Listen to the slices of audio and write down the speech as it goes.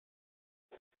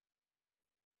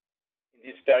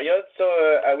this period. So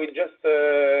I will just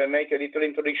make a little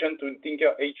introduction to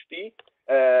Tinker HP.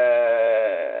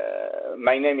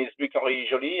 My name is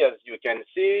Luc-Henri, as you can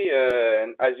see.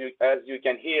 And as you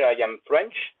can hear, I am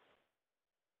French.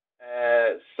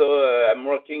 So I'm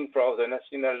working for the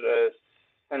National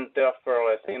Center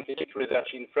for Scientific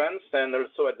Research in France and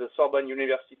also at the Sorbonne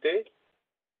University.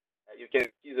 You can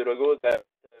see the logo that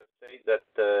says that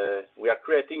we are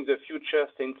creating the future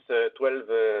since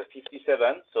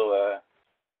 1257. So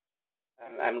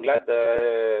I'm glad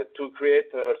to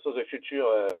create also the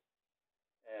future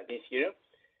this year.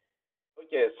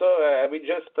 Okay, so I will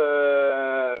just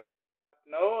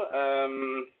now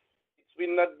it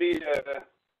will not be a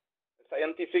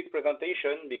scientific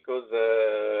presentation because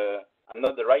I'm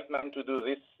not the right man to do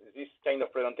this kind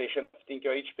of presentation of Tinker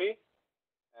HP.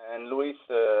 And Louis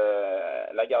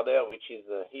Lagardère, which is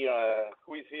here,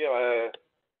 who is here,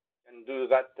 can do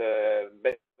that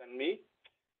better than me.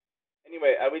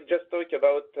 Anyway, I will just talk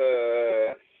about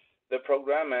the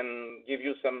program and give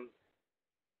you some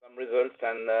results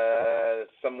and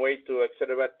some way to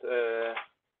accelerate the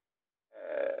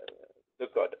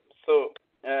code. So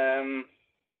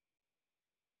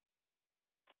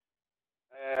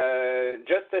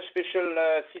just a special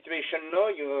situation now.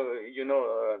 You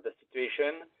know the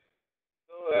situation.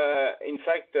 So in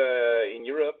fact, in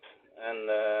Europe, and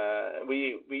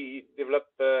we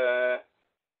developed.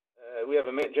 We have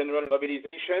a general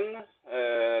mobilization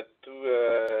to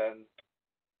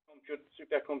compute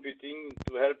supercomputing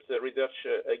to help the research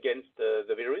against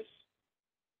the virus.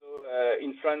 So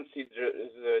in France, it's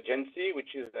the GENSI,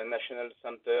 which is the National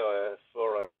Center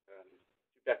for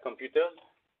Supercomputers,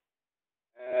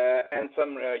 and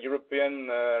some European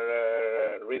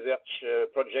research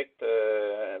project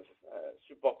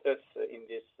support us in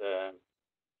this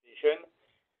situation.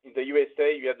 In the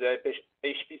USA, you have the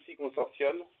HPC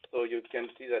consortium, so you can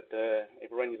see that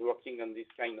everyone is working on this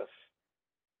kind of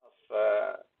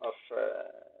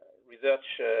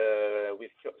research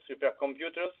with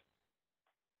supercomputers.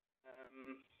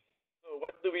 So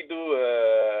what do we do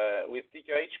with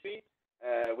Tinker HP?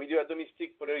 We do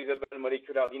atomistic polarizable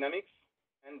molecular dynamics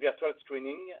and virtual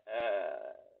screening.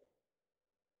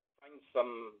 Find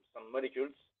some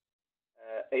molecules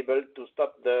able to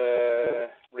stop the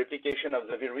replication of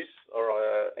the virus or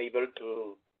able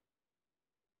to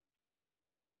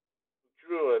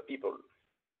cure people.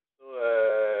 So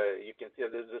you can see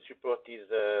that the support is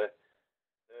the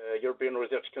European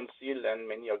Research Council and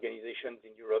many organizations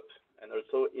in Europe and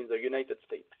also in the United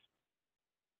States.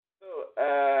 So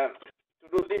to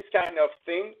do this kind of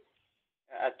thing,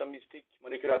 atomistic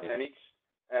molecular dynamics,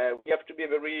 we have to be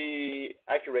very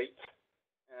accurate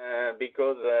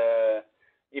because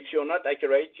if you're not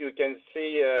accurate, you can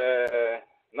see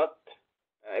not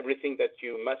everything that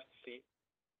you must see.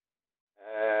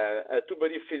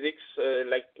 Two-body physics,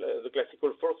 like the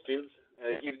classical force fields,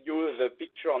 gives you the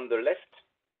picture on the left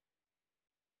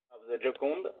of the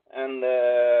Joconde, and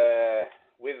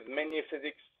with many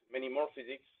more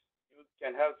physics, you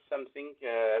can have something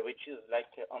which is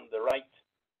like on the right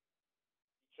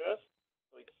pictures.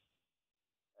 So it's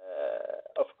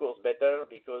of course better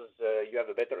because you have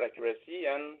a better accuracy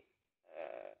and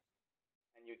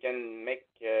you can make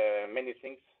many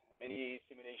things, many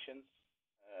simulations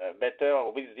better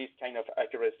with this kind of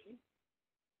accuracy.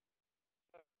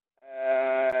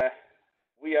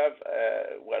 We have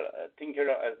Tinker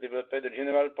has developed a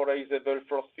general polarizable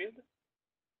force field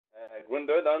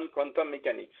grounded on quantum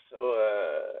mechanics. So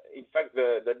in fact,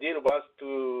 the deal was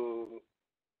to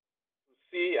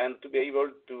see and to be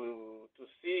able to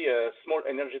see small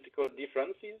energetical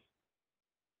differences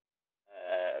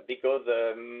because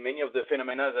many of the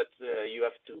phenomena that you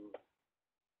have to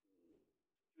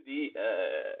study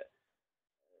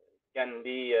can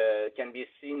be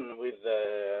seen with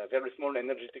very small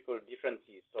energetical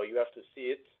differences. So you have to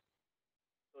see it.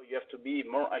 So you have to be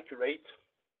more accurate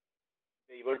to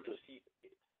be able to see it.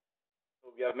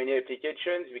 So we have many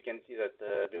applications. We can see that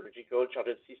biological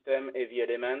charged system, heavy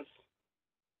elements,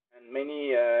 and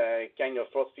many kind of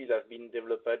force fields have been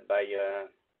developed by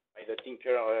the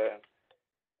Tinker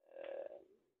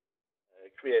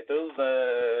creators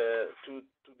to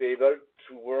be able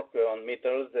to work on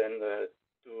metals and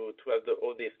to have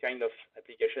all these kind of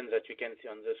applications that you can see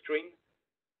on the screen.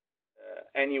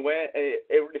 Anyway,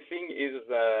 everything is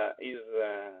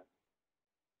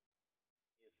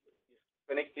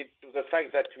connected to the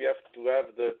fact that we have to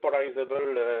have the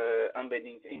polarizable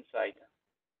embeddings inside.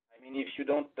 I mean, if you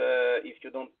don't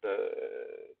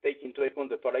take into account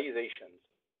the polarizations,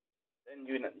 then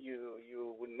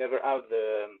you will never have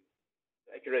the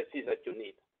accuracy that you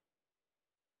need.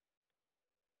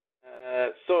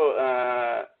 So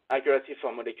accuracy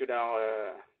for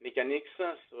molecular mechanics.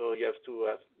 So you have to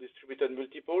have distributed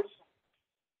multiples,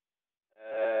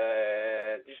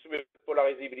 distributed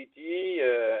polarizability,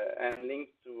 and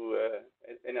linked to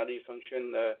energy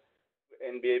function,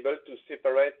 and be able to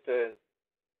separate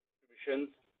distributions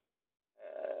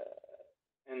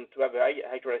and to have a high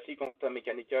accuracy quantum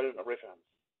mechanical reference.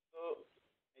 So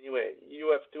anyway,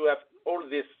 you have to have all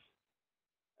these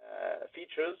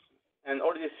features, and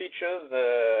all these features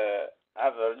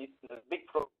have a big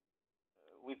problem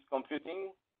with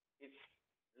computing. It's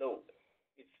low.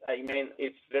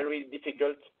 It's very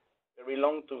difficult, very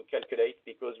long to calculate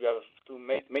because you have to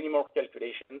make many more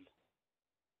calculations.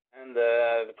 And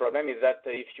the problem is that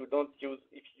if you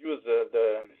use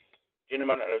the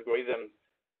general algorithm to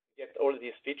get all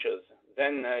these features,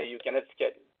 then you cannot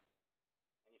scale.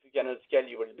 And if you cannot scale,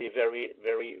 you will be very,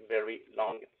 very, very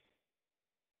long. You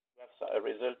have a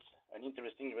result, an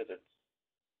interesting result.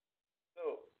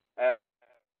 So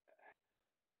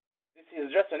this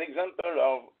is just an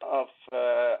example of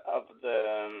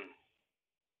the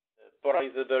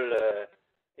polarizable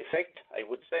effect, I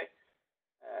would say,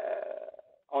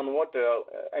 on water.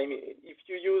 I mean, if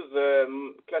you use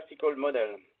the classical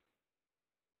model,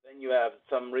 then you have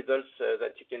some results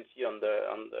that you can see on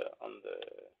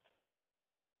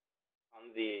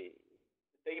the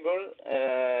table,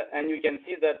 and you can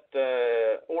see that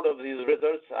all of these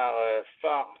results are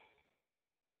far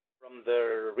from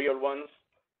the real ones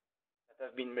that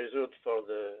have been measured for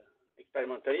the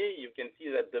experimentally. You can see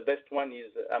that the best one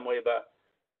is Amoeba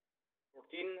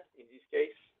 14 in this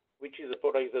case, which is a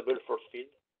polarizable force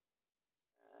field.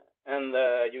 And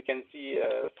you can see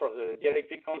for the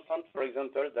dielectric constant, for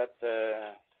example, that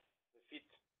the fit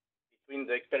between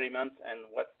the experiment and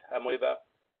what Amoeba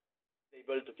is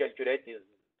able to calculate is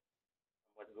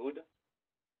somewhat good.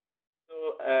 So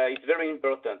it's very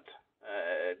important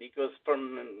because for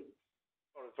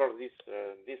this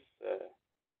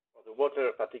for the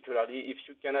water particularly, if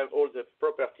you can have all the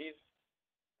properties,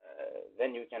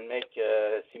 then you can make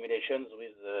simulations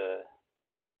with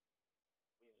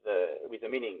a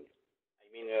meaning. I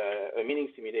mean, a meaning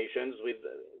simulations with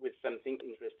something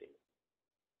interesting.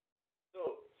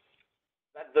 So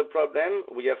that's the problem.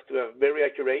 We have to have very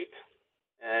accurate.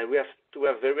 We have to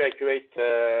have very accurate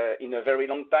in a very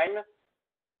long time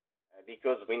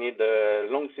because we need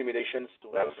long simulations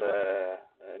to have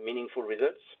meaningful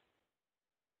results.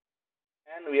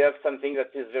 And we have something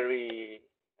that is very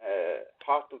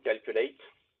hard to calculate.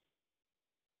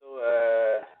 So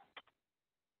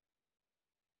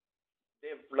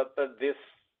developed this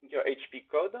HP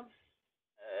code.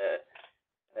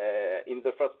 In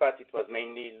the first part, it was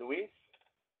mainly Louis.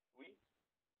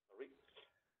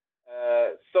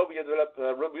 So we developed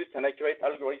a robust and accurate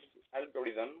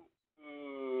algorithm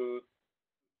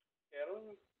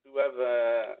to have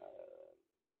a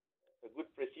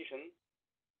good precision,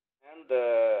 and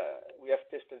we have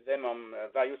tested them on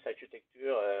various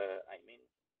architecture.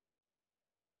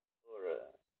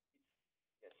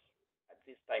 Yes, at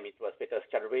this time it was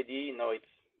petascale ready. Now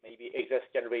it's maybe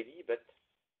exascale ready, but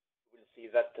we'll see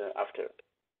that after.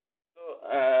 So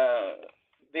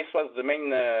this was the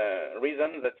main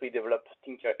reason that we developed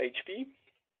Tinker HP.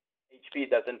 HP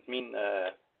doesn't mean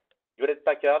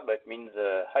Hewlett-Packard, but means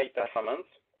high performance.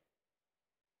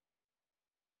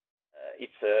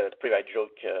 It's a private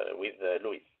joke with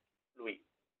Louis.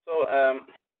 So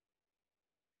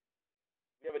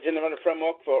we have a general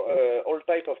framework for all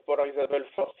types of polarizable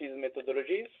forces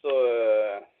methodologies. So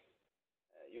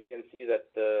you can see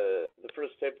that the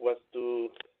first step was to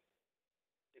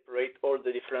separate all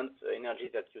the different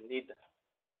energies that you need to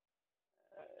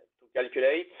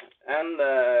calculate, and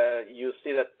you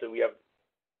see that we have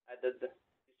added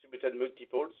distributed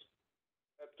multiples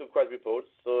up to quadruples.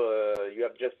 So you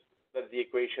have just the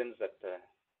equations that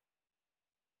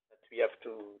we have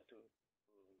to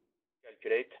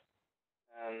calculate,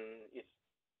 and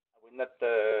I will not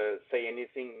say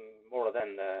anything more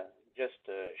than just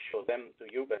show them to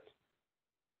you. But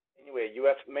anyway, you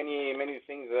have many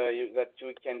things that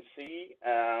you can see,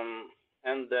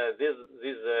 and these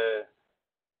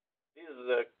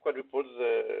quadruples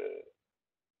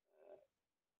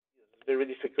is very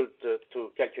difficult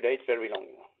to calculate, very long.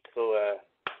 So,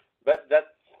 but that's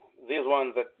this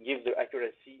one that gives the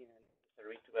accuracy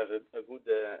necessary to have a good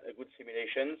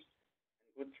simulations,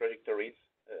 and good trajectories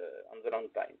on the long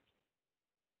time.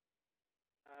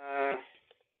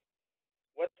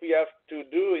 What we have to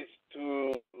do is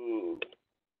to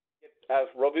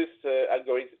have robust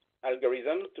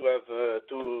algorithm to have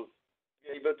to be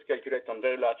able to calculate on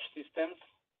very large systems,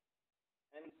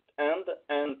 and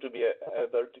to be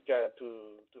able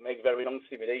to make very long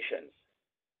simulations.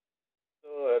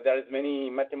 So So there is many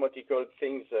mathematical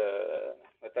things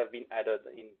that have been added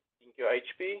in Tinker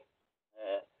HP.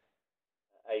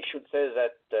 I should say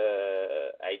that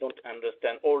I don't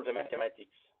understand all the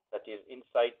mathematics that is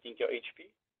inside Tinker HP.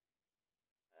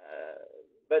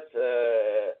 But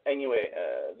anyway,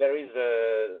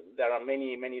 there are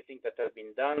many things that have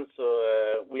been done.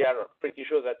 So we are pretty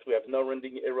sure that we have no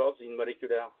rounding errors in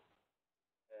molecular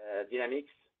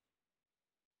dynamics.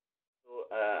 So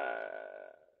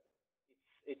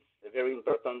it's a very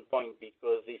important point,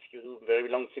 because if you do very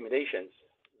long simulations,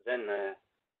 then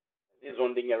these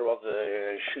rounding errors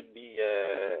should be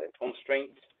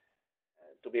constrained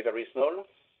to be very small,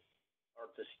 or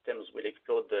the systems will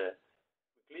explode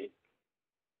quickly.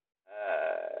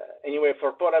 Anyway,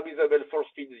 for polarizable force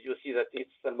fields, you see that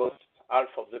it's almost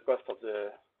half of the cost of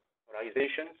the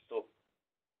polarization, so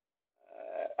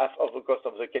half of the cost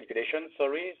of the calculation,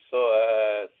 sorry.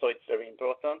 So it's very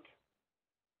important.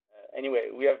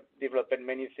 Anyway, we have developed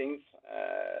many things,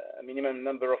 a minimum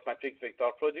number of matrix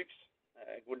vector products,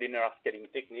 good linear scaling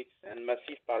techniques, and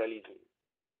massive parallelism.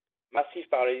 Massive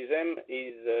parallelism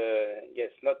is,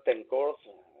 yes, not 10 cores.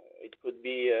 It could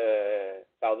be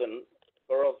 1,000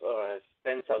 cores or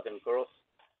 10,000 cores,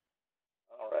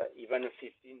 or even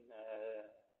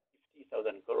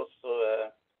 50,000 cores. So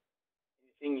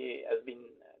everything has been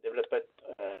developed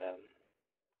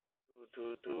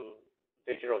to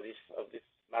take care of this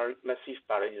massive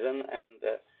parallelism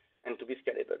and to be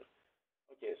scalable.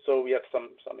 Okay, so we have some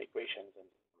equations and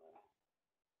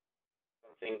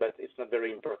something, but it's not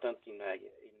very important in my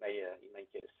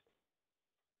case.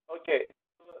 Okay,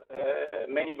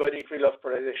 many body free loss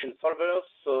polarization solvers.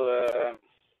 So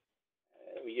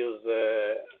we use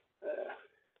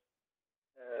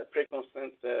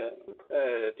pre-constant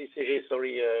TCG,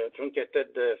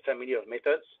 truncated family of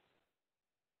methods.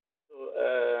 So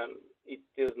it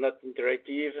is not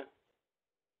iterative,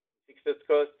 fixed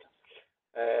cost.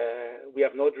 We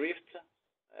have no drift,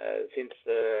 since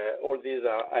all these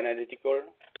are analytical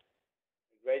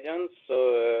gradients.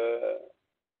 So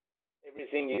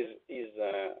everything is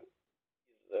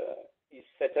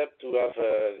set up to have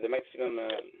the maximum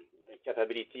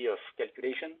capability of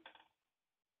calculation.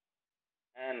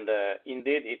 And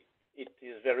indeed, it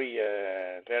is very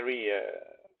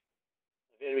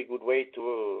good way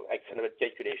to accelerate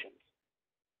calculations.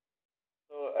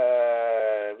 So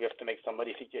we have to make some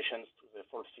modifications to the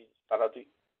force field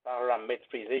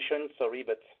parametrization. Sorry,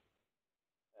 but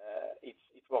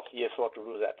it's worth the effort to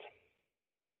do that.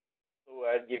 So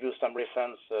I'll give you some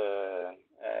reference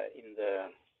in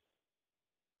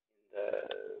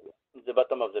the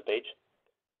bottom of the page.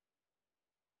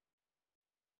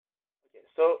 Okay,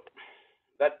 so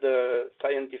that's the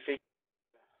scientific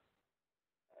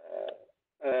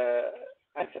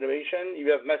acceleration.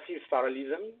 You have massive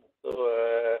parallelism, so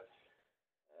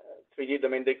 3D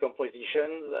domain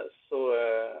decomposition. So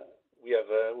we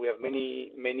have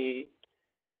many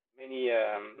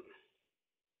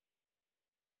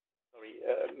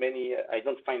I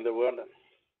don't find the word.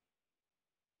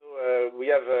 So we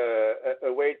have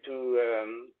a way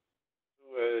to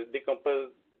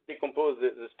decompose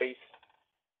the space,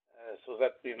 so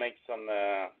that we make some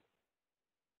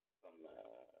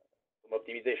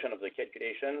optimization of the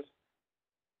calculations.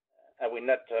 I will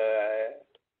not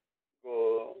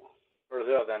go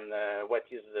further than what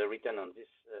is written on this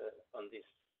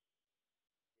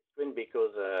screen,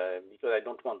 because I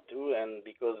don't want to, and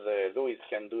because Louis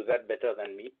can do that better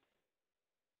than me.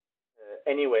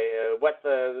 Anyway, what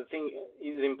the thing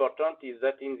is important is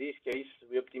that in this case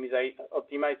we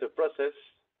optimize the process,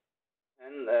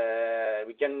 and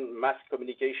we can mask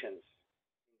communications.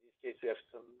 In this case, we have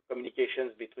some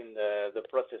communications between the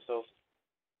processors,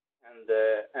 and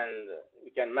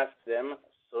we can mask them,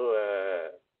 so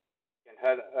we can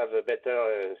have a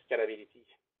better scalability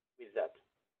with that.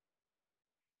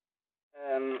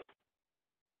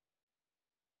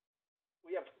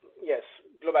 We have, yes,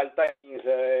 global timings.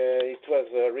 It was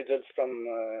results from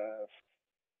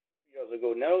years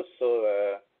ago now, so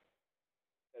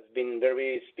has been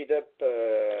very speed up,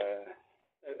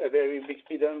 a very big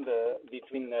speed up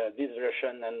between this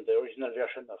version and the original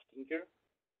version of Tinker.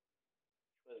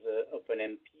 It was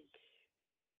OpenMP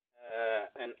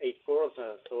and 8 cores.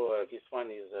 So this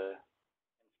one is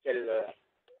scaled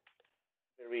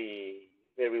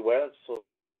very well. So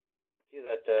see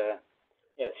that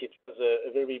yes, it was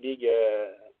a very big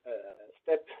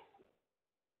step,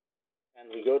 and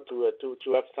we go to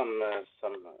have some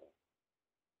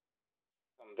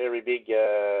very big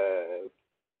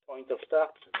point of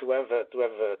start to have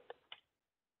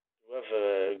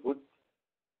good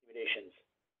simulations.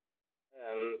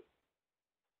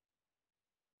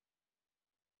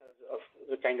 of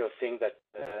the kind of thing that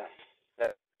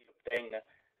that we obtain at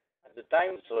the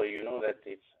time. So you know that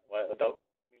it's about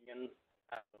million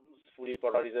atoms fully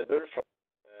polarizable from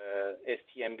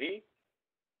STMV.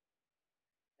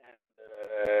 And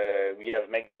we have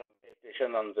made some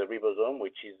calculation on the ribosome,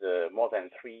 which is more than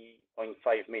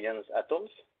 3.5 million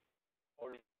atoms,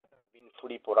 all been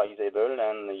fully polarizable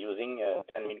and using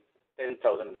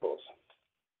 10,000 cores.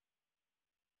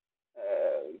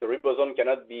 The ribosome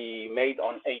cannot be made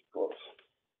on 8 cores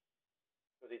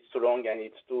because it's too long and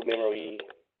it's too memory.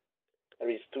 There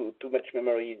is too much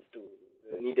memory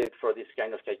needed for this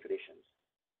kind of calculations.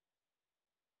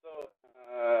 So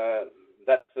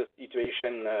that's the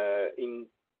situation in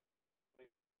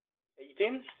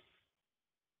 18.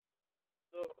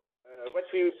 So what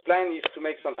we plan is to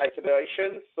make some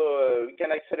acceleration. So we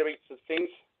can accelerate the things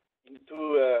in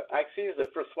two axes. The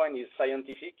first one is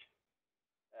scientific,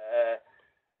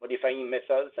 modifying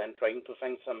methods and trying to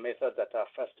find some methods that are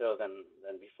faster than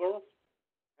before.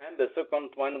 And the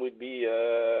second one would be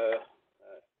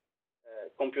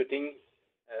computing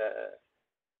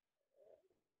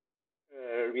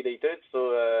related.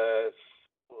 So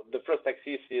the first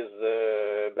axis is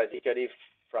basically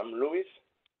from Louis,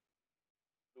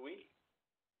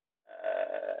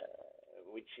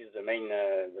 which is the main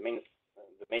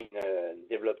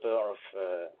developer of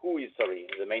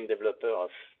the main developer of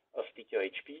Picker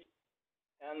HP,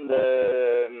 and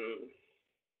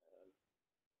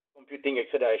computing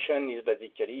acceleration is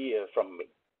basically from me.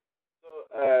 So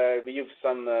we use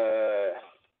some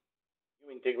new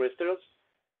integrators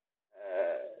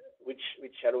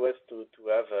which allow us to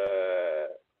have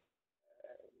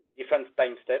different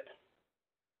time steps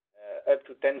up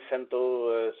to 10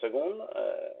 femtoseconds.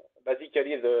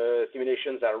 Basically, the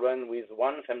simulations are run with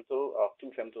 1 femto or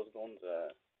 2 femtoseconds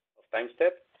of time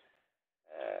step.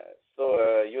 So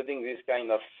using this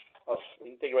kind of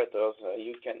integrators,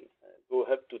 you can go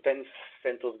up to 10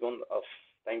 femtoseconds of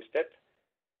time step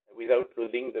without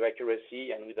losing the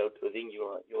accuracy and without losing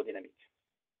your dynamic.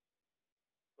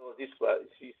 So this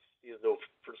is the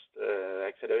first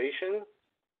acceleration.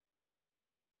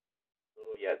 So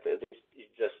yeah, this is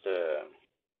just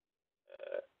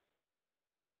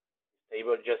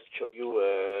table just show you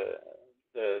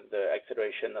the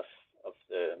acceleration of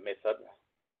the method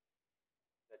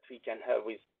that we can have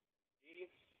with G.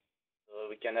 So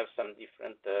we can have some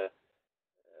different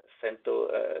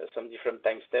some different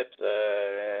time steps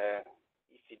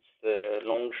if it's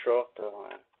long, short, or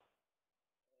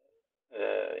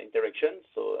interaction.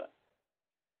 So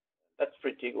that's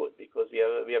pretty good because we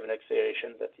have an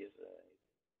acceleration that is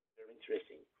very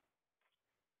interesting.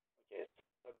 Okay,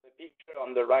 so the picture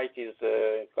on the right is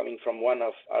coming from one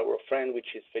of our friends,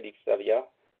 which is Felix Zavia,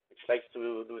 which likes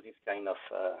to do this kind of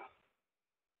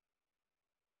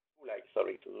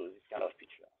to do this kind of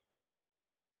picture.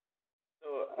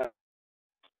 So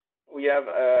we have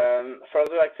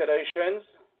further accelerations,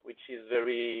 which is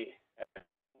very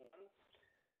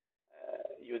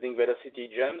using velocity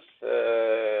jumps.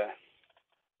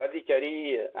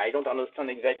 Basically, I don't understand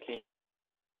exactly.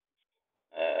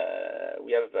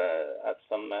 We have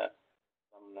some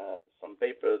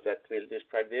papers that will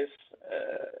describe this.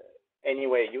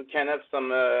 Anyway, you can have some.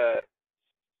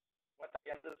 What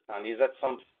I understand is that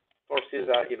some forces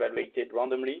are evaluated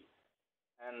randomly,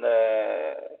 and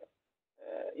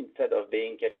instead of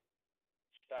being each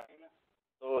time,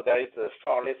 so there is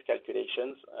far less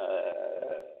calculations,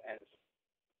 and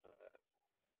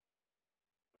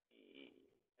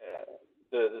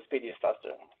the speed is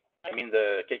faster. I mean,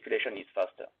 the calculation is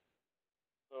faster.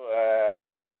 So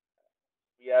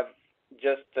we have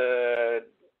just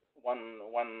one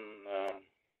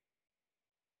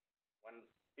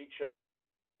picture.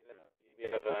 We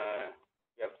are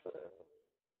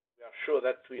sure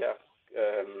that we are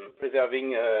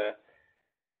preserving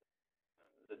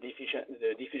the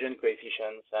diffusion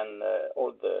coefficients and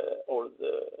all the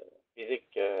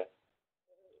physics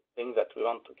things that we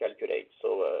want to calculate.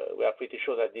 So we are pretty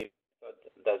sure that this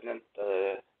does not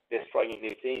destroy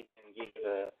anything and give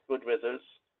good results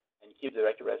and keep the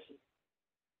accuracy.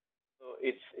 So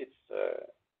it's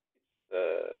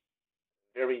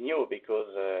very new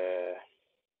because it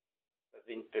has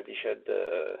been published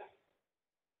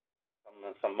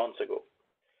some months ago.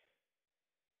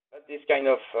 But this kind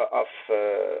of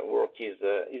work is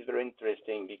very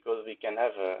interesting because we can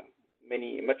have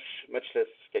much less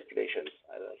calculations,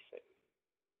 as I said.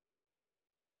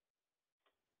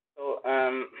 So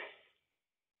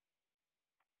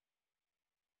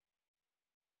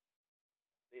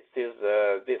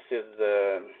this is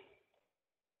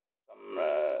some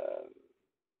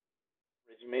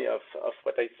resume of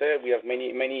what I said. We have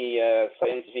many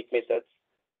scientific methods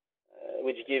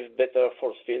which give better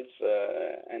force fields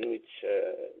and which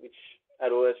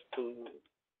allow us to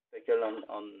tackle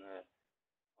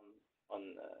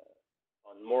on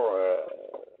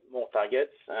more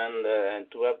targets and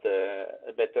to have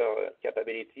a better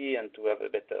capability and to have a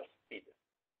better speed.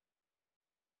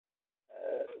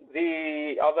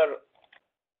 The other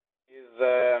is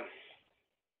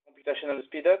computational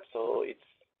speed up, so it's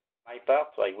my part,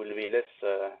 so I will be less.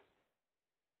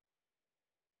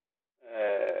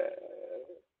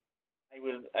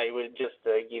 I will just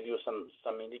give you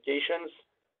some indications.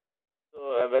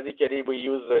 So basically, we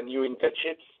use new Intel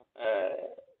chips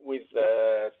with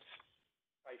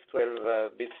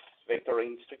 512 bits vector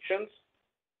instructions.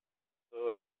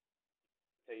 So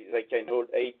they can hold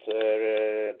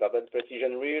 8 double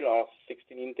precision real or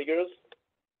 16 integers.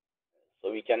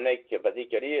 So we can make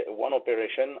basically one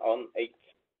operation on 8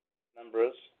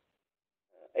 numbers,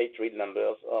 8 real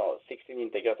numbers or 16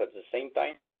 integers at the same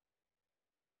time.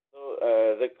 So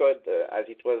the code, as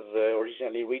it was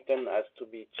originally written, has to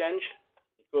be changed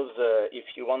because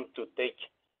if you want to take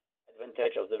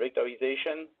advantage of the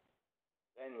vectorization,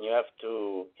 then you have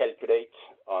to calculate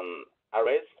on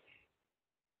arrays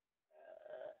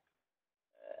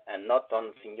and not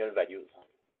on single values.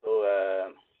 So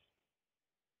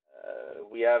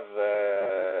we have,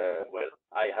 well,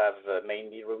 I have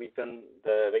mainly rewritten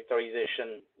the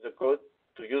vectorization, the code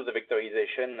to use the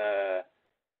vectorization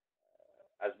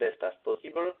as best as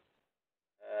possible.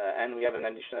 And we have an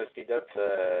additional speed up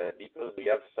because we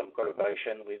have some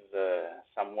collaboration with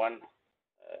someone,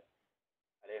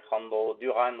 Alejandro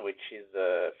Duran, which is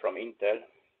from Intel,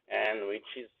 and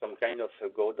which is some kind of a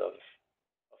god of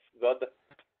God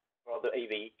for the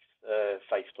AVX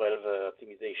 512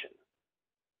 optimization.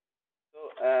 So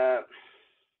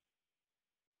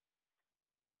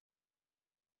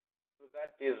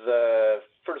that is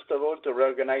first of all to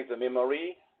reorganize the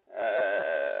memory.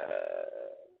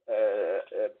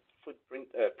 Footprint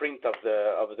print of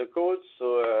the code.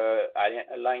 So I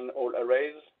align all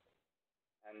arrays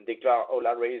and declare all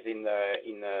arrays in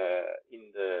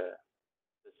the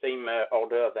same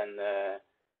order than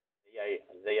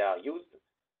they are used,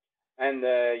 and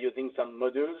using some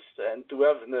modules and to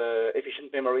have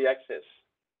efficient memory access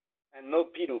and no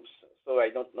p loops. So I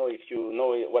don't know if you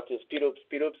know what is p loops.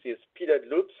 P loops is p-led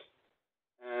loops.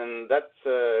 And that's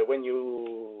when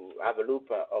you have a loop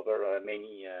over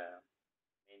many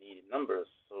numbers.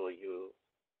 So you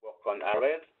work on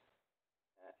arrays,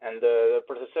 and the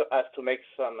processor has to make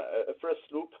a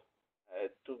first loop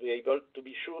to be able to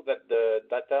be sure that the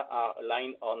data are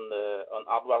aligned on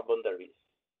hardware boundaries.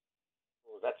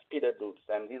 So that's speeded loops,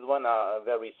 and these ones are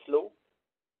very slow,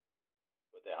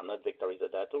 but they are not vectorized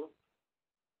at all.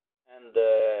 And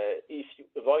if you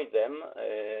avoid them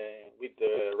with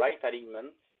the right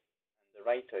alignment and the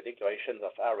right declarations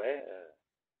of array,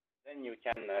 then you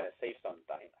can save some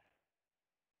time.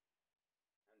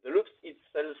 And the loops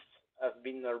itself have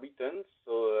been written,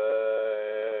 so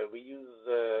we use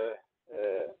a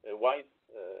wide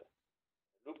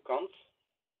loop counts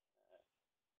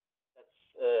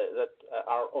that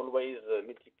are always a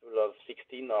multiple of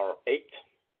 16 or 8.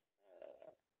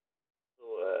 So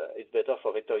it's better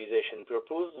for vectorization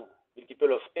purpose.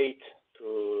 Multiple of 8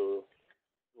 to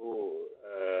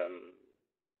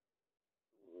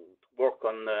work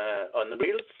on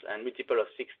reals, and multiple of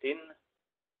 16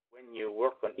 when you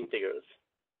work on integers.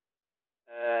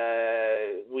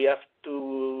 We have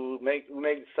to make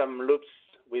some loops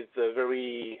with a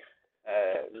very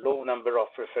low number of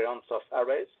reference of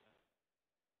arrays.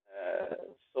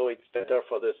 So it's better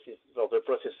for the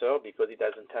processor because it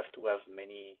doesn't have to have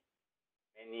many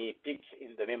peaks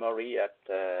in the memory at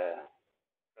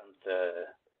different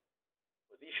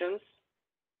positions.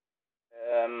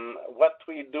 What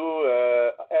we do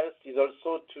else is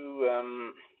also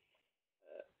to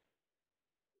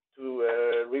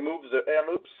remove the air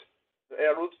loops. The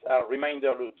air loops are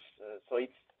reminder loops, so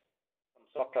it's some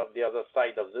sort of the other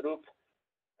side of the loop.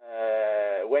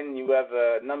 When you have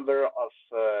a number of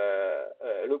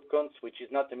loop counts which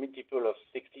is not a multiple of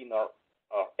 16 or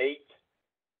 8,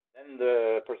 then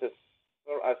the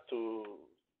processor has to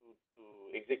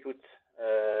execute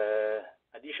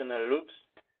additional loops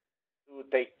to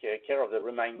take care of the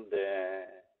remain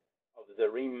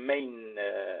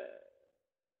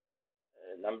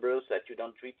numbers that you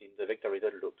don't treat in the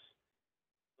vectorized loops.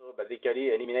 So basically,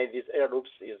 eliminate these air loops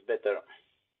is better.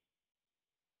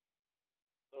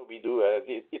 So we do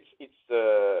it's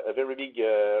a very big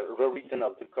rewritten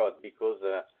of the code because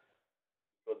the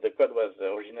code was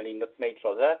originally not made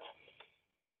for that.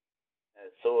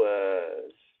 So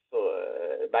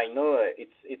by now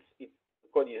the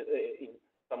code is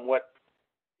somewhat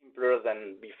simpler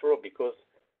than before because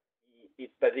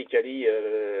it's basically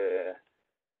the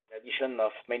addition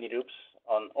of many loops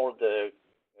on all the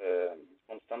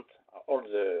constant, all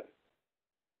the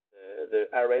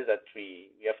arrays that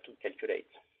we have to calculate.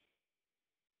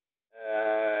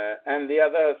 And the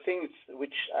other things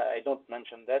which I don't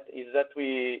mention that is that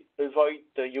we avoid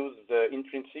to use the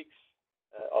intrinsics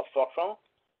of Fortran.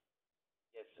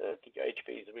 Yes, Tinker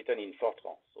HP is written in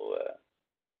Fortran, so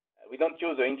we don't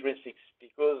use the intrinsics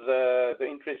because the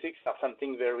intrinsics are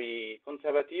something very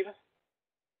conservative.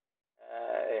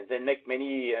 They make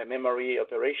many memory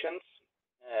operations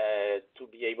to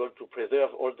be able to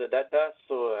preserve all the data,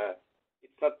 so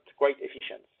it's not quite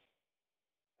efficient.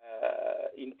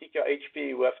 In Tinker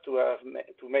HP, we have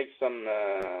to make some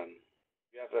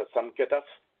we have some cutoffs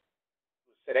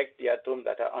to select the atoms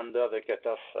that are under the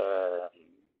cutoff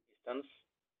distance,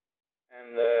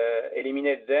 and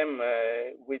eliminate them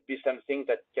would be something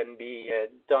that can be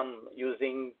done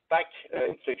using pack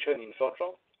instruction in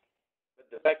Fortran. But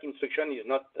the pack instruction is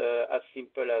not as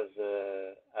simple as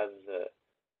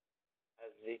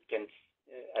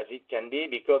it can be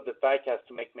because the pack has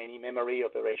to make many memory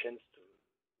operations to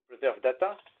preserve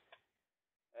data.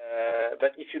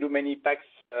 But if you do many packs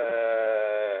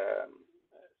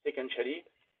sequentially,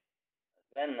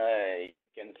 then you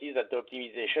can see that the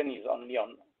optimization is only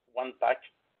on one pack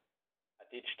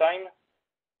at each time.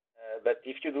 But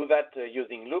if you do that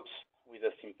using loops with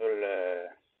a simple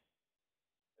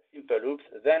loops,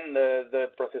 then the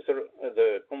processor,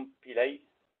 the compiler,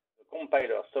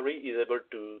 is able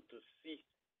to see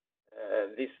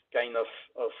this kind of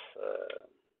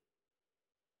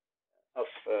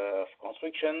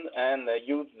construction and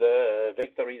use the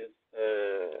vectorized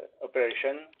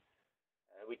operation,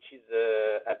 which is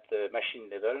at the machine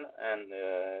level, and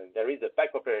there is a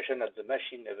pack operation at the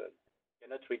machine level. You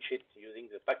cannot reach it using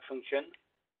the pack function,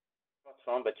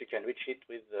 but you can reach it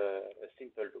with a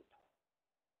simple loop.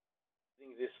 I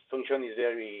think this function is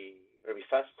very, very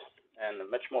fast and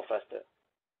much more faster.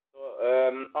 So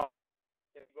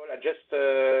I just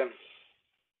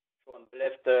on the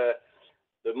left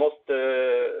the most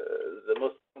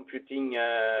computing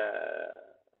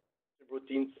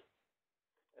subroutines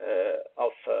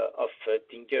of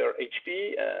Tinker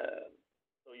HP.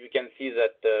 So you can see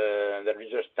that the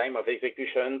resource time of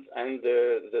executions and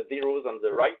the zeros on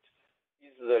the right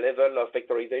is the level of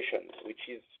vectorization, which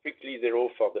is strictly 0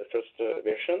 for the first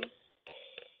version.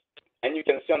 And you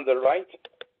can see on the right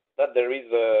that there is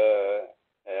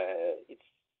it's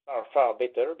far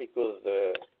better because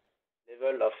the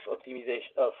level of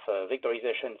optimization of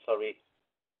vectorization,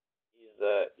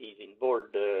 is in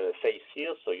bold face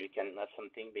here, so you can have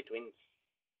something between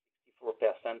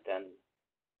 64% and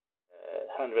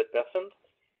 100%.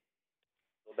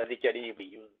 So basically, we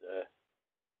use the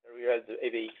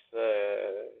AVX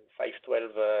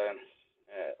 512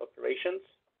 operations,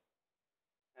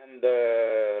 and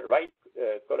the right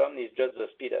column is just the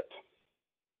speed up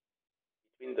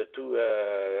between the two,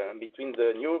 between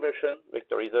the new version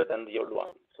vectorized and the old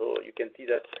one. So you can see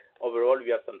that overall we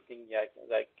have something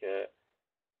like a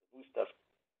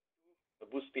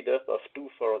boost speed up of 2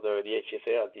 for the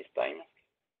HFR at this time.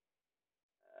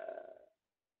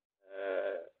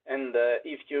 And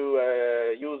if you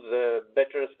use a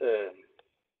bigger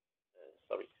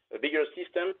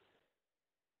system,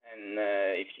 and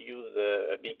if you use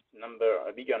a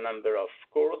bigger number of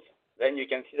cores, then you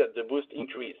can see that the boost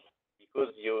increase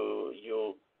because you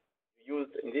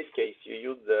used, in this case, you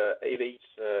use the AVX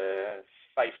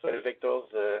 512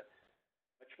 vectors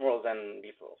much more than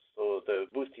before. So the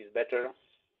boost is better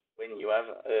when you have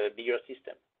a bigger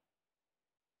system.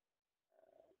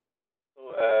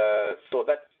 So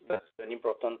that's an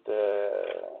important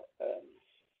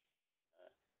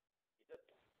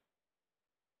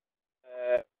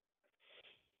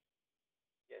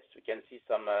yes, we can see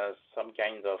some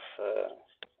kinds of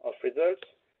results.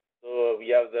 So we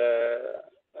have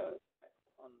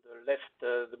on the left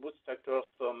the boost factors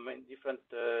from different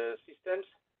systems.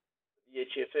 The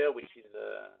HFR, which is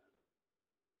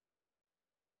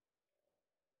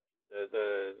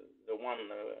the one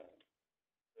the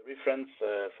reference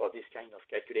for this kind of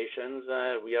calculations.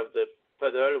 We have the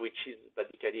puddle, which is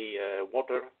basically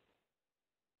water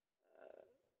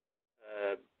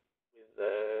with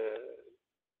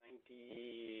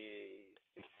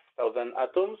 96,000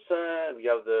 atoms. We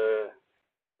have the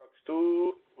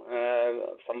FOX2,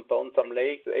 some pond, some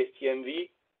lakes, the STMV,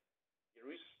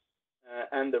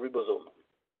 and the ribosome.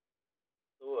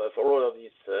 So for all of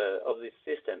these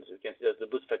systems, you can see that the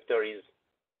boost factor is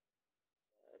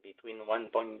between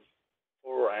 1.4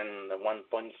 and 1.6,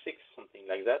 something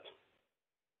like that.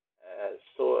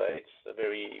 So it's a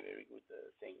very, very good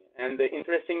thing. And the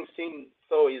interesting thing,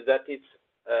 so, is that it's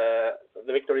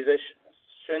the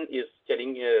vectorization is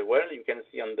scaling well. You can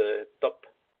see on the top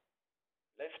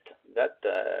left that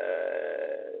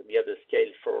we have the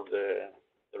scale for the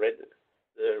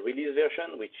release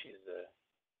version, which is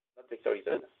not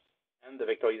vectorized, and the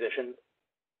vectorized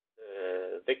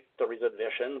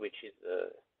version, which is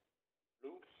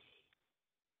blue.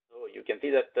 So you can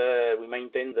see that we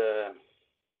maintain the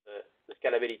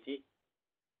scalability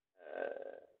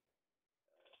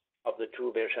of the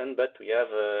two versions, but we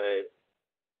have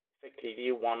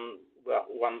effectively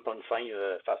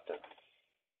 1.5 faster.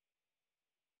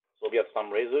 So we have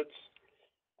some results.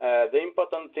 The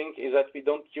important thing is that we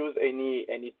don't use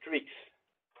any tricks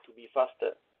to be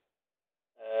faster.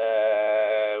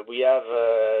 We have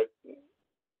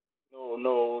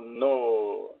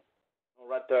no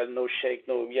rattle, no shake.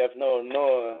 No, we have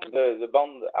the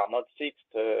bonds are not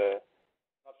fixed.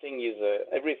 Nothing is.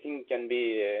 Everything can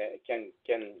be can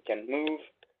move.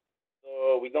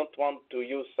 So we don't want to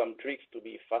use some tricks to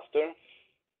be faster.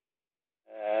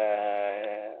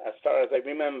 As far as I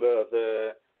remember,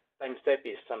 the time step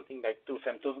is something like 2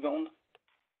 femtoseconds.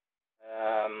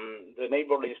 The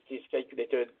neighbor list is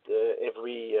calculated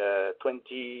every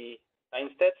 20 time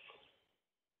steps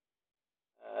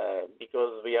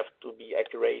because we have to be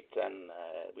accurate and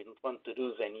we don't want to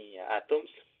lose any atoms.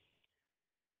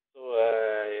 So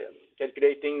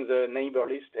calculating the neighbor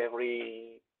list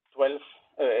every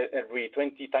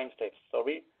 20 time steps,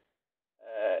 sorry,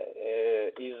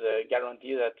 is a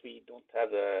guarantee that we don't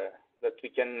have that we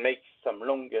can make some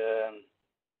long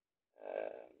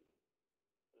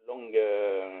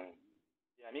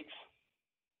dynamics.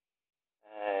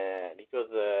 Because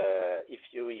if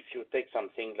you take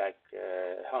something like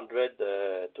 100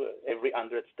 to every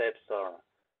 100 steps or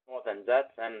more than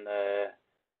that, then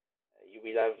you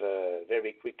will have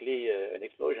very quickly an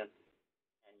explosion,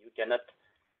 and you cannot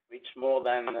reach more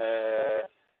than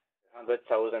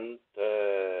 100,000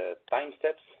 time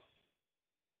steps.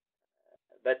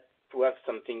 But to have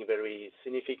something very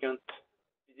significant,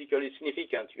 physically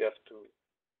significant, you have to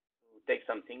take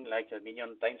something like 1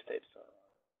 million time steps or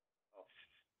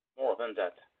more than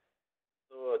that.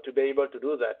 So to be able to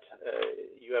do that,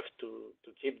 you have to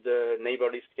keep the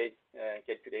neighbor list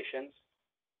calculations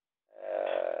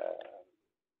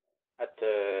at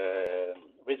a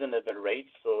reasonable rate.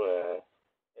 So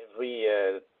every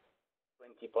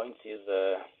 20 points is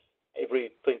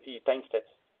every 20 time steps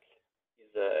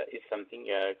is something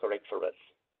correct for us.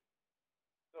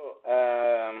 So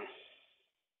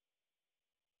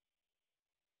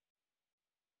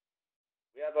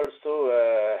we have also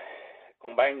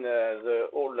combined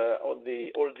all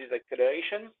these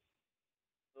acceleration.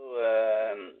 So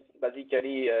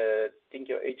basically,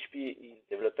 Tinker HP is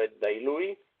developed by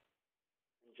Louis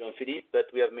and Jean-Philippe,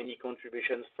 but we have many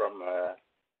contributions from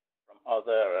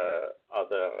other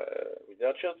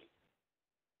researchers,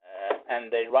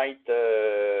 and they write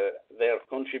their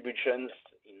contributions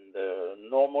in the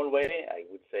normal way. I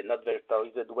would say not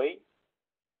vectorized way.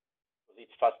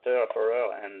 It's faster for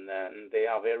her, and they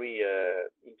are very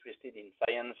interested in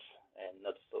science and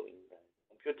not so in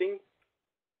computing.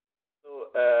 So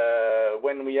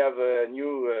when we have a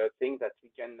new thing that we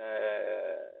can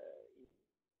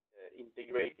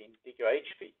integrate in Tinker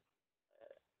HP,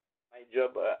 my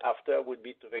job after would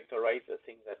be to vectorize the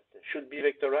thing that should be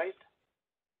vectorized.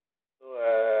 So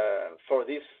for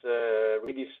this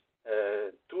release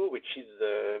 2, which is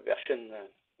version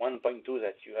 1.2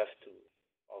 that you have to,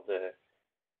 or the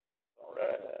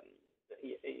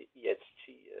ESG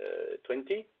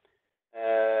 20.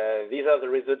 These are the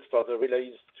results for the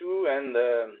release 2, and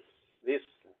the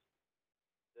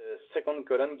second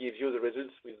column gives you the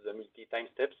results with the multi-time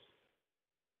steps,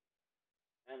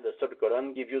 and the third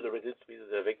column gives you the results with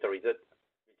the vectorized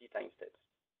multi-time steps.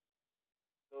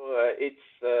 So it's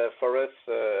for us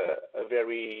a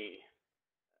very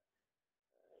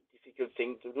difficult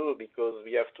thing to do because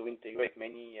we have to integrate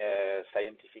many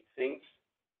scientific things.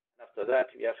 After that,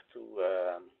 we have to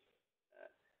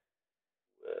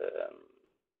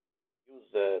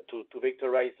use to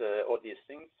vectorize all these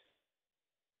things.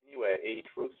 Anyway, it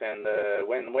works, and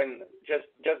when just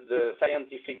the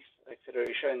scientific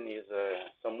acceleration is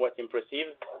somewhat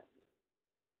impressive.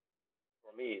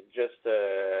 For me, it's just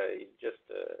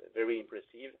very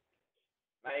impressive.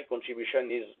 My contribution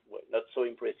is not so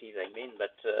impressive, I mean,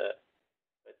 but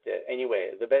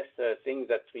anyway, the best thing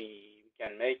that we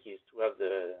can make is to have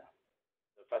the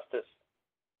fastest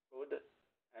code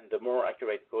and the more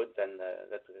accurate code than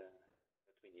that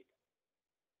we need.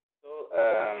 So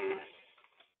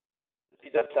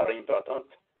speedups are important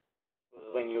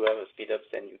because when you have speedups,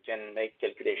 then you can make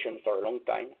calculations for a long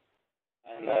time.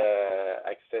 and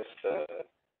access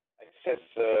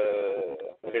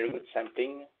very good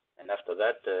sampling, and after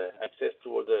that access to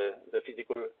all the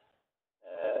physical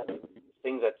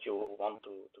things that you want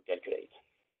to calculate.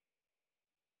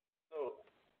 So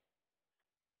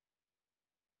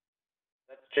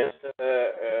that's just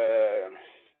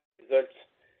results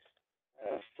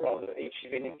from the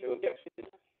HIV nucleocapsid.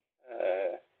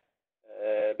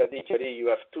 Basically, you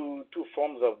have two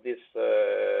forms of this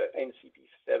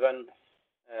NCP7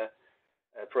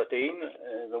 protein,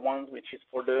 the one which is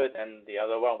folded and the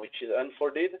other one which is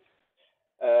unfolded.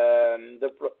 The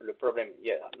problem,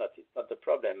 it's not the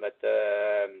problem, but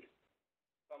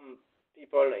some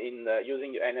people in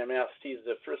using NMR sees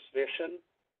the first version,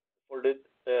 folded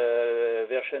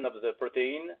version of the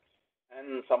protein,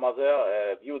 and some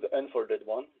other view the unfolded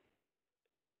one.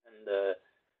 And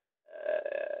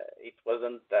it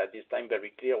wasn't at this time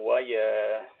very clear why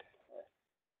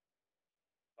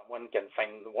someone can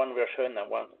find one version and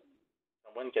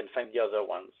someone can find the other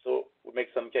one. So we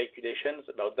make some calculations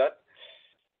about that.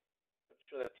 I'm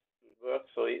sure that it works.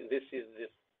 So this is this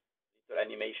little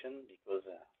animation, because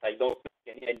I don't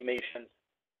make any animations.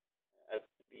 It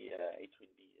would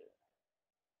be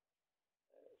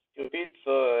stupid.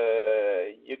 So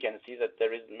you can see that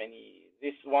there is many.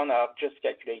 This one are just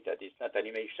calculated. It's not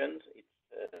animations. It's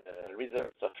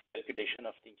results of calculation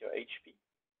of Tinker HP. You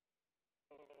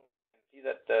can see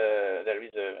that there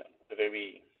is a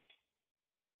very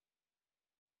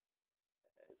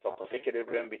sort of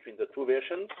equilibrium between the two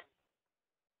versions.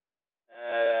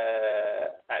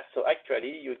 So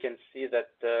actually, you can see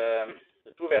that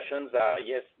the two versions are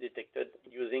detected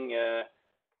using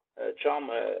CHARM,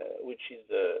 which is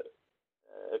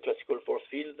a classical force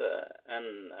field,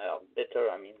 and better.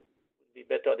 I mean, would be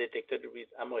better detected with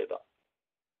Amoeba.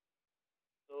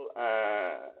 So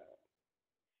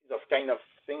this kind of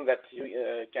thing that you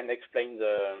can explain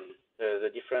the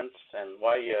difference and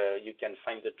why you can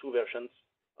find the two versions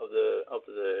of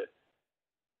the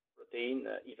protein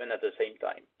even at the same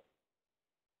time.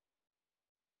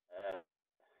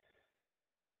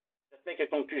 Let's make a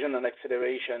conclusion on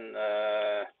acceleration.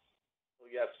 So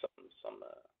you have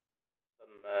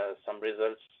some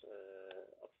results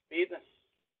of speed.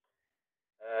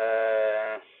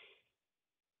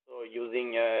 So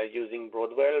using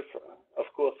Broadwell, of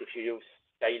course, if you use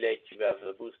Skylake, you have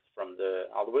a boost from the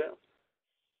hardware.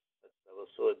 That's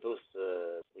also a boost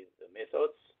with the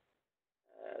methods.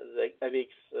 The Navix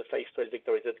 512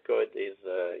 vectorized code is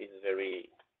very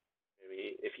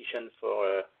efficient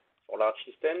for large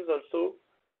systems. Also,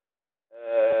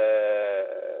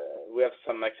 we have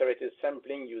some accelerated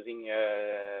sampling using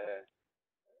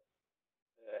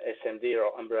SMD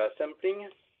or umbrella sampling.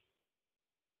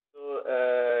 So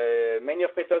many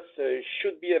of methods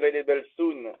should be available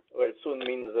soon. Well, soon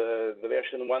means the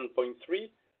version 1.3,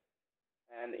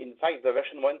 and in fact, the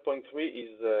version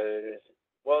 1.3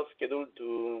 was scheduled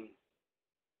to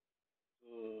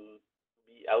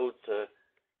be out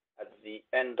at the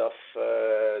end of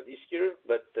this year,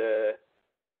 but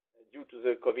due to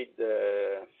the COVID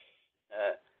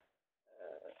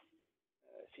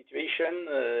situation,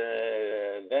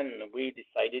 then we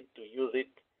decided to use it,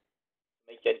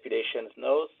 make calculations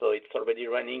now. So it's already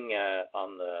running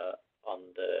on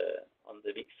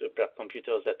the big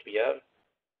supercomputers that we have,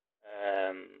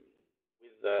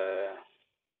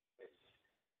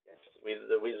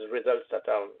 with results that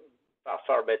are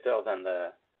far better than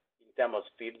in terms of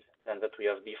speed than that we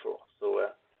have before.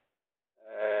 So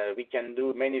we can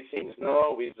do many things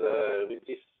now with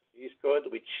this code,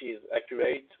 which is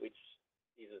accurate, which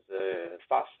is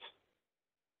fast.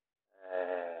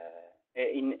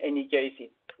 In any case,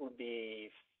 it would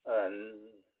be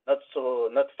not so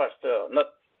fast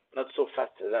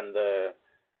than the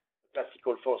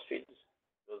classical force fields,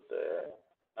 because the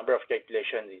number of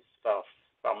calculations is far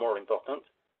more important.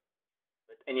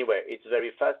 But anyway, it's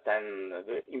very fast, and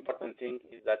the important thing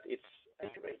is that it's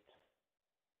accurate.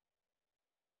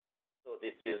 So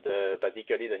this is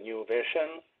basically the new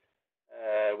version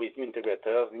with new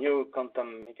integrators, new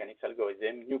quantum mechanics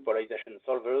algorithm, new polarization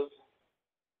solvers.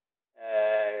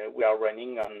 We are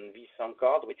running on vSAM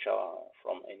cards, which are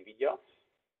from NVIDIA,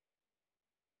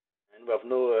 and we have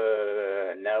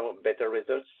now better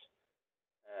results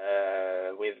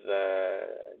with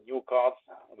new cards,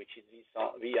 which is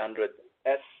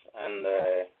V100S, and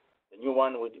the new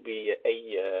one would be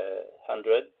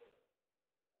A100.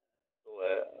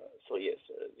 So yes,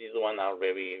 these ones are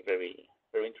very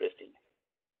interesting.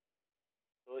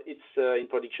 So it's in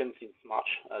production since March,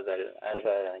 as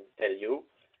I tell you,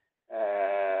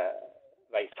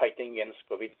 like fighting against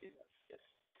COVID. Yes.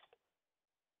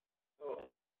 So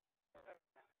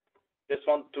just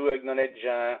want to acknowledge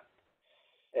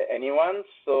anyone.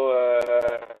 So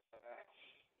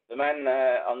the man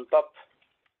on top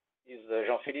is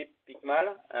Jean-Philippe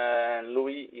Picmal, and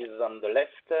Louis is on the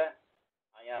left.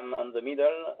 I am on the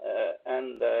middle,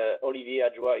 and Olivier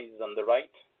Adjoa is on the right.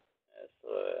 So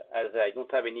as I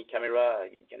don't have any camera,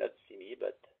 you cannot see me,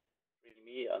 but really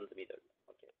me on the middle.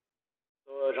 Okay.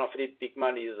 So Jean-Philippe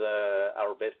Picmal is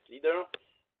our best leader.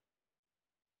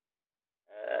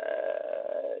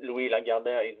 Louis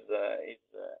Lagardère is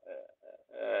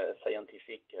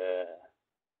scientific,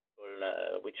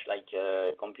 which like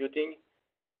computing.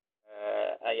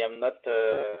 I am not,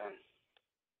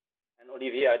 and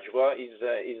Olivier Adjoa is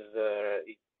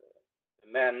the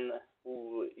man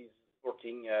who is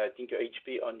supporting Tinker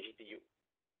HP on GPU.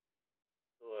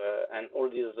 So and all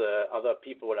these other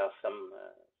people are some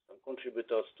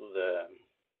contributors to the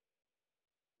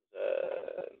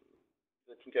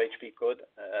Tinker HP code,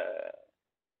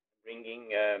 bringing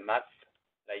math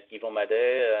like Yvon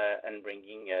Madet and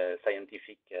bringing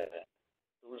scientific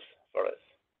tools for us.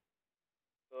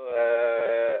 So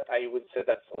I would say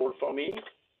that's all for me. Yes,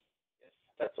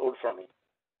 that's all for me.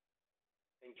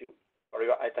 Thank you for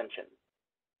your attention.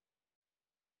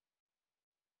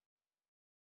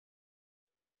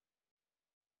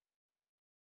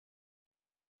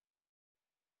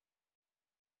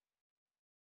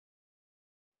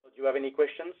 So do you have any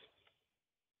questions?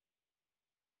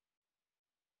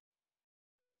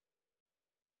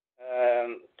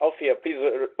 Ophir, please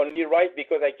only write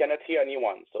because I cannot hear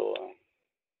anyone. So.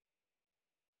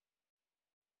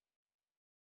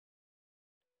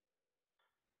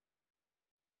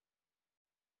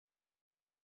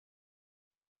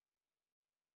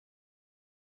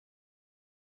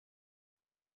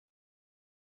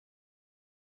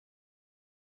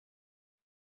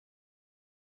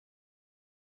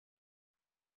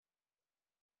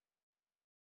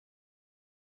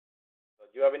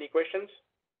 Do you have any questions?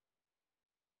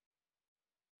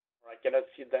 Or I cannot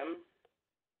see them.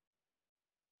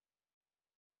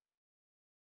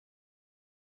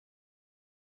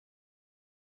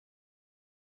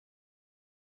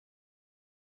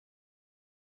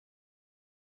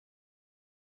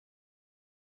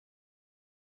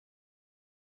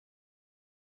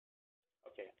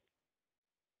 Okay.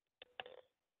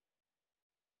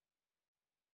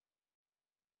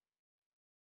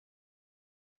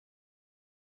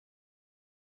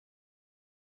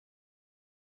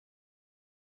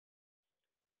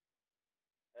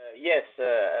 Yes,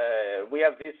 we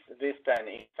have this plan.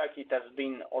 In fact, it has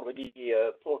been already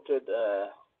ported.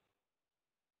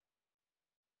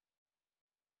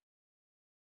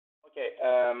 Okay,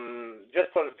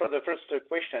 just for the first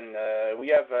question, we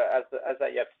have, as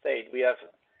I have said, we have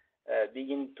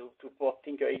begin to port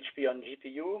Tinker HP on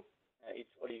GPU. It's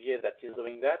Olivier that is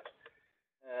doing that.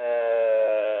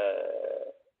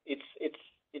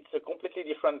 It's a completely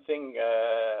different thing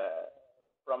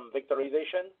from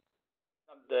vectorization.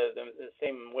 Not the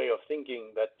same way of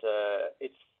thinking, but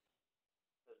it's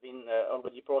been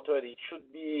already ported. It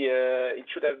should be. It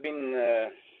should have been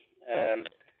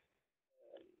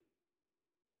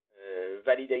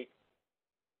validated.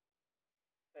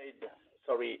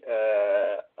 Sorry,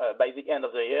 by the end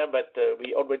of the year, but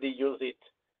we already use it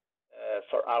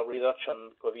for our research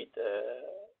on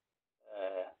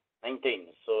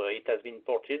COVID-19. So it has been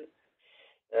ported,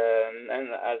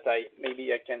 and as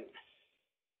maybe I can.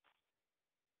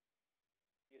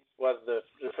 This was the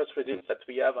first results that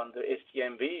we have on the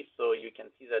STMV, so you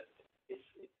can see that it's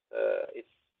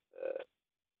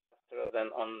faster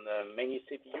than on many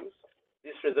CPUs.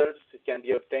 These results can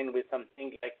be obtained with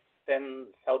something like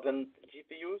 10,000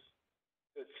 CPUs,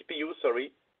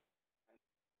 sorry,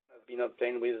 have been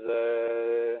obtained with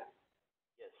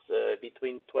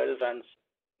between 12 and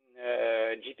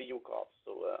GPU cores,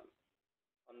 so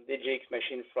on DGX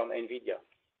machine from NVIDIA.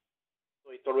 So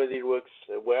it already works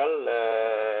well,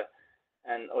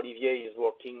 and Olivier is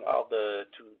working hard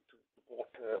to support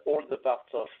all the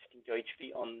parts of Tinker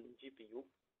HP on GPU.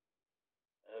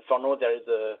 For now, there is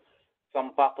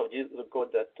some part of the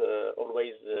code that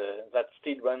that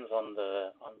still runs on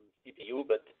CPU,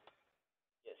 but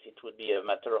yes, it would be a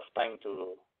matter of time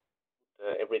to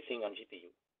put everything on GPU.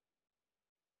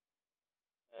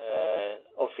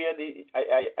 Ophir,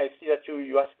 I see that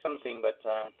you asked something, but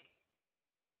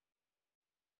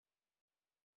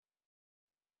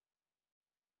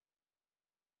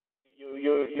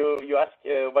you asked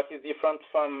what is different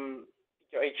from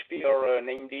your HP or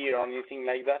NAMD or anything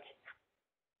like that.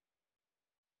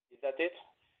 Is that it?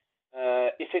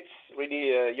 If it's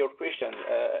really your question,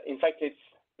 in fact,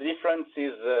 the difference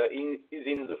is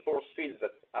in the force fields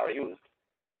that are used.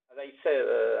 as I said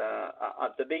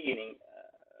at the beginning,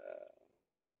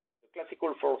 the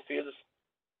classical force fields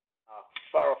are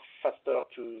far faster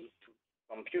to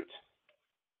compute,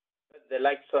 but they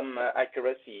lack some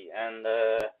accuracy. And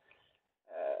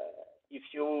if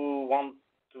you want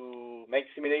to make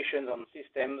simulations on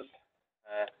systems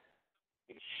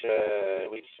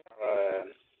which are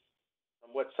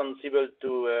somewhat sensible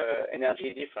to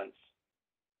energy difference,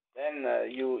 then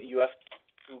you have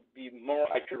to be more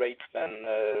accurate than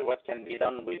what can be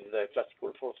done with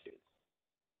classical force fields.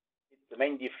 It's the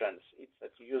main difference. It's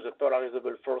that you use a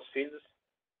polarizable force fields,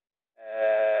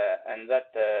 and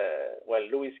that well,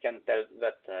 Louis can tell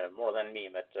that more than me,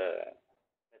 but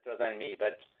better than me.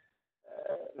 But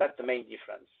that's the main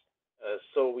difference.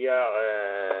 So we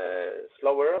are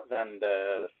slower than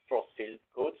the force field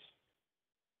codes,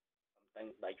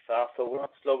 sometimes like far slower,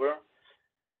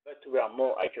 but we are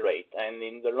more accurate. And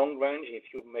in the long range, if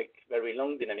you make very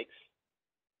long dynamics,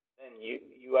 then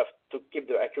you have to keep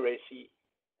the accuracy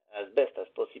as best as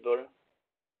possible,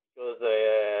 because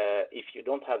if you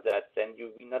don't have that, then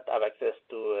you will not have access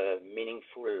to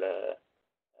meaningful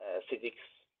physics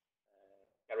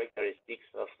characteristics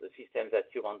of the systems that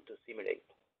you want to simulate.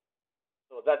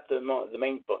 So that's the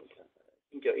main point.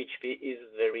 Thinker HP is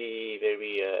very,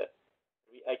 very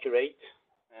accurate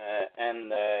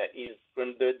and is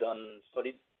grounded on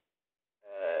solid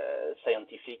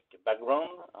scientific background,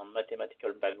 on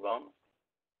mathematical background,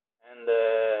 and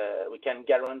we can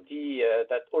guarantee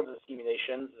that all the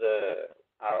simulations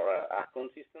are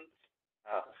consistent,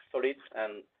 are solid,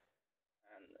 and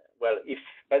well, if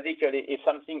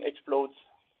something explodes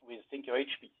with Thinker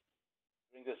HP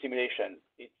during the simulation,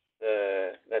 it's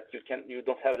that you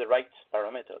don't have the right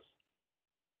parameters.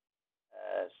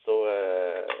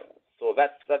 So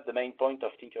that's the main point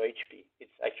of Thinker HP.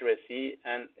 Its accuracy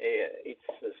and its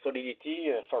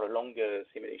solidity for a long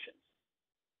simulation.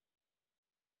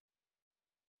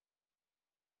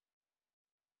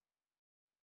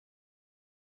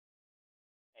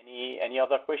 Any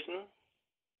other question?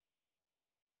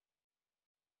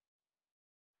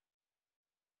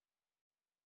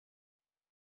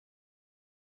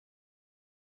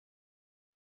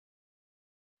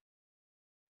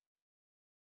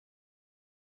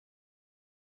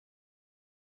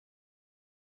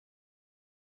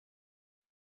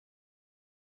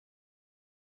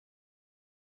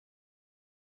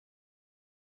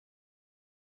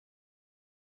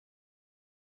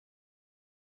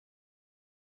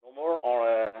 No more,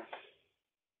 or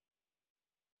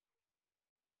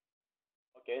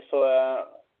okay. So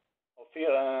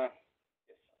Ophir,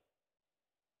 yes.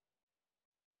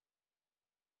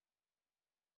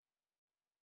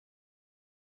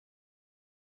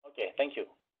 Okay, thank you.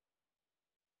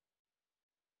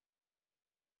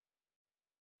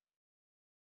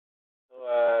 So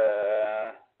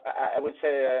I would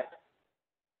say.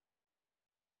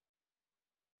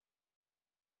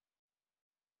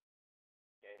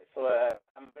 So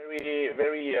I'm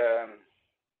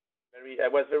I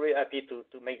was very happy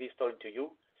to make this talk to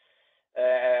you.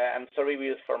 I'm sorry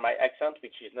for my accent,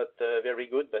 which is not very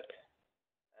good, but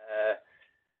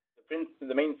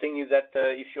the main thing is that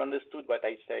if you understood what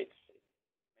I said, it's the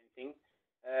main thing.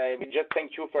 We just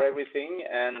thank you for everything,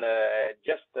 and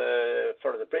just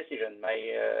for the precision, my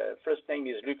first name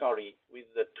is Luc-Henri with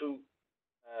the two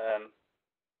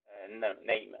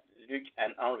name, Luc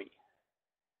and Henri.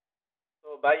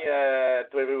 So bye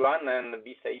to everyone, and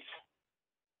be safe.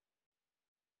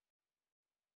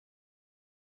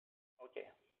 Okay.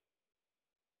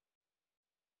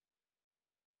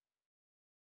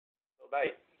 So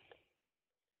bye.